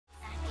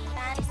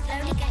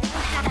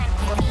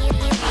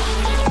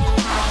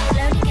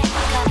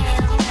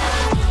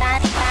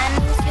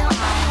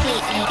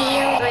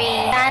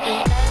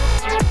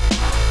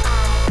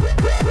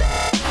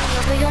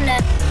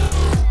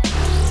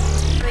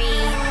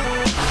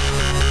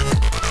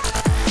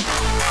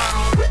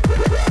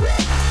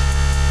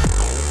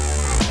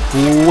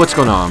What's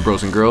going on,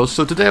 bros and girls?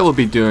 So today we'll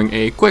be doing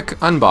a quick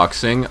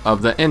unboxing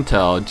of the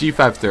Intel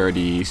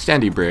G530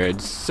 Sandy Bridge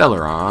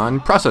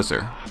Celeron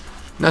processor.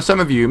 Now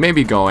some of you may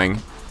be going,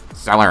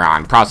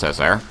 Celeron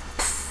processor?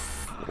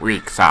 Pfft,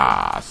 weak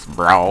sauce,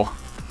 bro.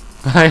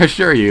 But I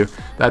assure you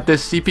that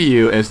this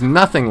CPU is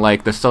nothing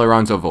like the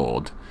Celerons of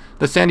old.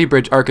 The Sandy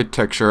Bridge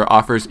architecture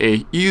offers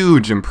a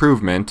huge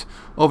improvement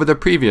over the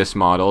previous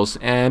models,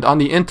 and on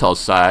the Intel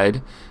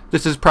side,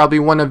 this is probably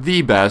one of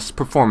the best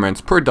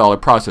performance per dollar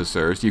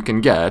processors you can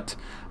get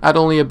at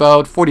only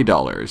about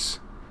 $40.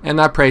 And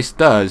that price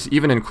does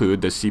even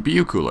include the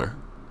CPU cooler.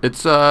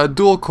 It's a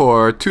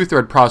dual-core,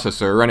 2-thread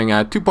processor running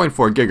at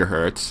 2.4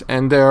 GHz,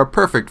 and they're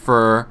perfect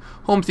for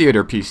home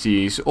theater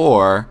PCs,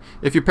 or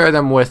if you pair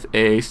them with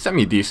a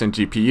semi-decent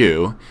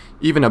GPU,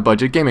 even a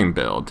budget gaming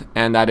build.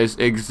 And that is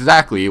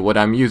exactly what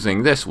I'm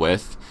using this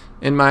with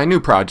in my new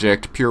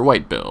project, Pure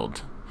White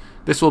build.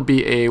 This will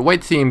be a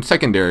white-themed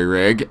secondary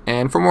rig,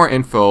 and for more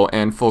info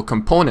and full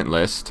component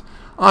list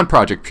on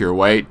Project Pure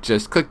White,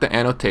 just click the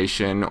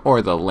annotation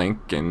or the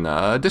link in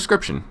the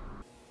description.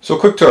 So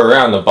quick tour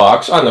around the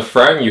box. On the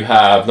front you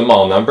have the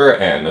model number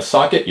and the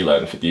socket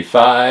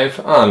 1155.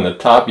 On the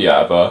top you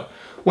have a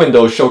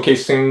window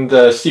showcasing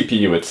the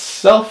CPU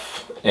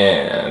itself,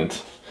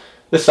 and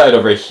this side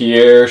over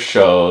here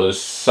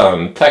shows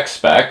some tech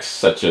specs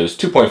such as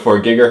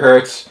 2.4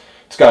 GHz.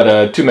 It's got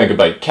a 2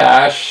 MB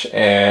cache,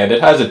 and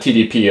it has a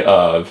TDP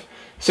of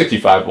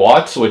 65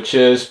 watts, which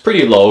is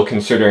pretty low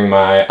considering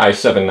my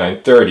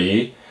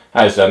i7-930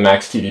 has a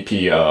max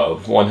TDP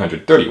of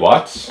 130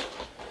 watts.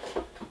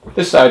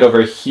 This side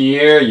over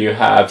here you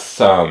have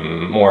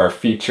some more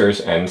features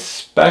and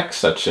specs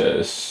such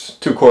as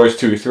 2 cores,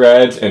 2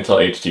 threads,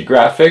 Intel HD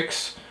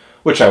graphics,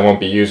 which I won't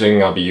be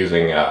using. I'll be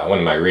using one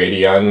of my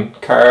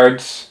Radeon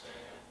cards,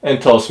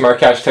 Intel Smart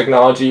Cache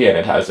technology, and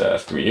it has a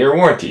 3-year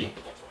warranty.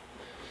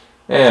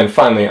 And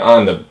finally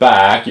on the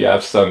back you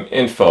have some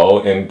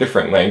info in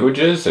different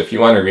languages. If you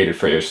want to read it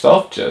for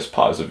yourself, just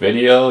pause the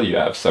video. You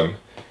have some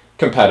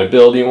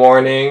compatibility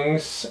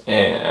warnings,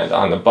 and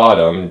on the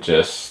bottom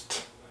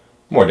just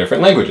more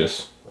different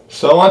languages.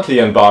 So on to the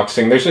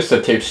unboxing. There's just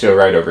a tape seal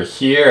right over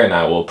here, and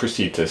I will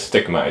proceed to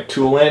stick my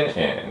tool in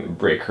and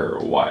break her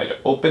wide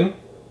open.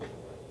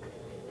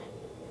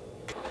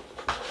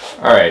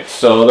 Alright,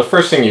 so the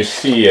first thing you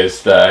see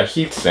is the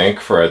heatsink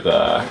for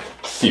the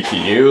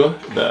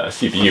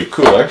CPU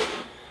cooler,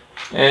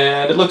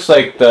 and it looks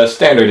like the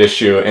standard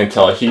issue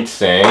Intel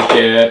heatsink.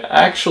 It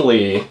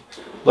actually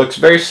looks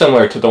very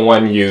similar to the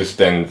one used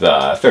in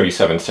the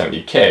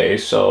 3770K,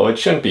 so it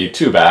shouldn't be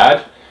too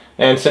bad.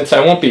 And since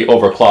I won't be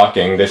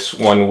overclocking, this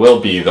one will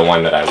be the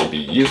one that I will be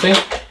using.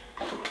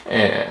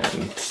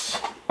 And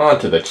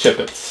onto the chip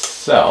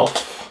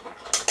itself.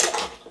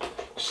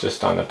 It's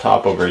just on the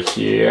top over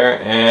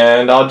here,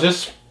 and I'll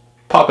just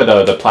pop it out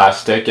of the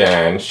plastic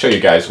and show you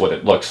guys what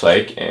it looks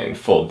like in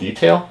full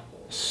detail.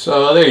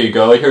 So there you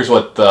go, here's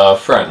what the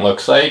front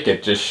looks like.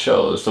 It just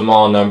shows the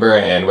model number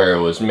and where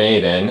it was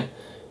made in,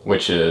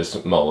 which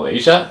is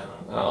Malaysia.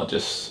 I'll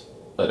just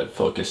let it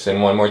focus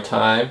in one more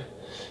time.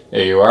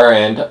 There you are,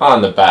 and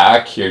on the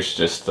back here's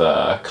just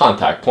the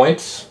contact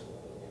points.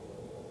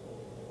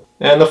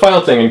 And the final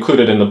thing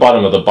included in the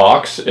bottom of the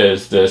box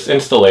is this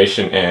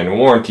installation and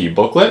warranty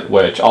booklet,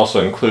 which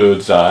also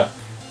includes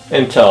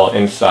Intel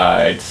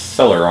Inside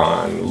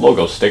Celeron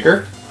logo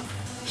sticker.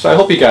 So I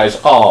hope you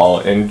guys all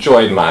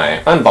enjoyed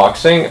my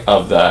unboxing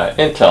of the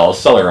Intel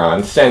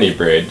Celeron Sandy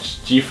Bridge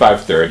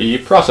G530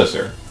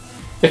 processor.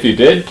 If you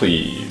did,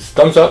 please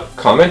thumbs up,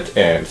 comment,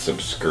 and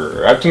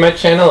subscribe to my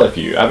channel if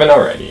you haven't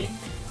already.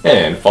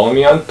 And follow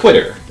me on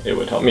Twitter, it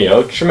would help me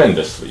out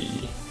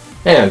tremendously.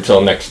 And until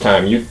next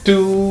time,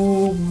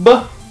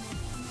 YouTube,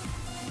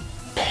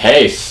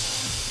 peace!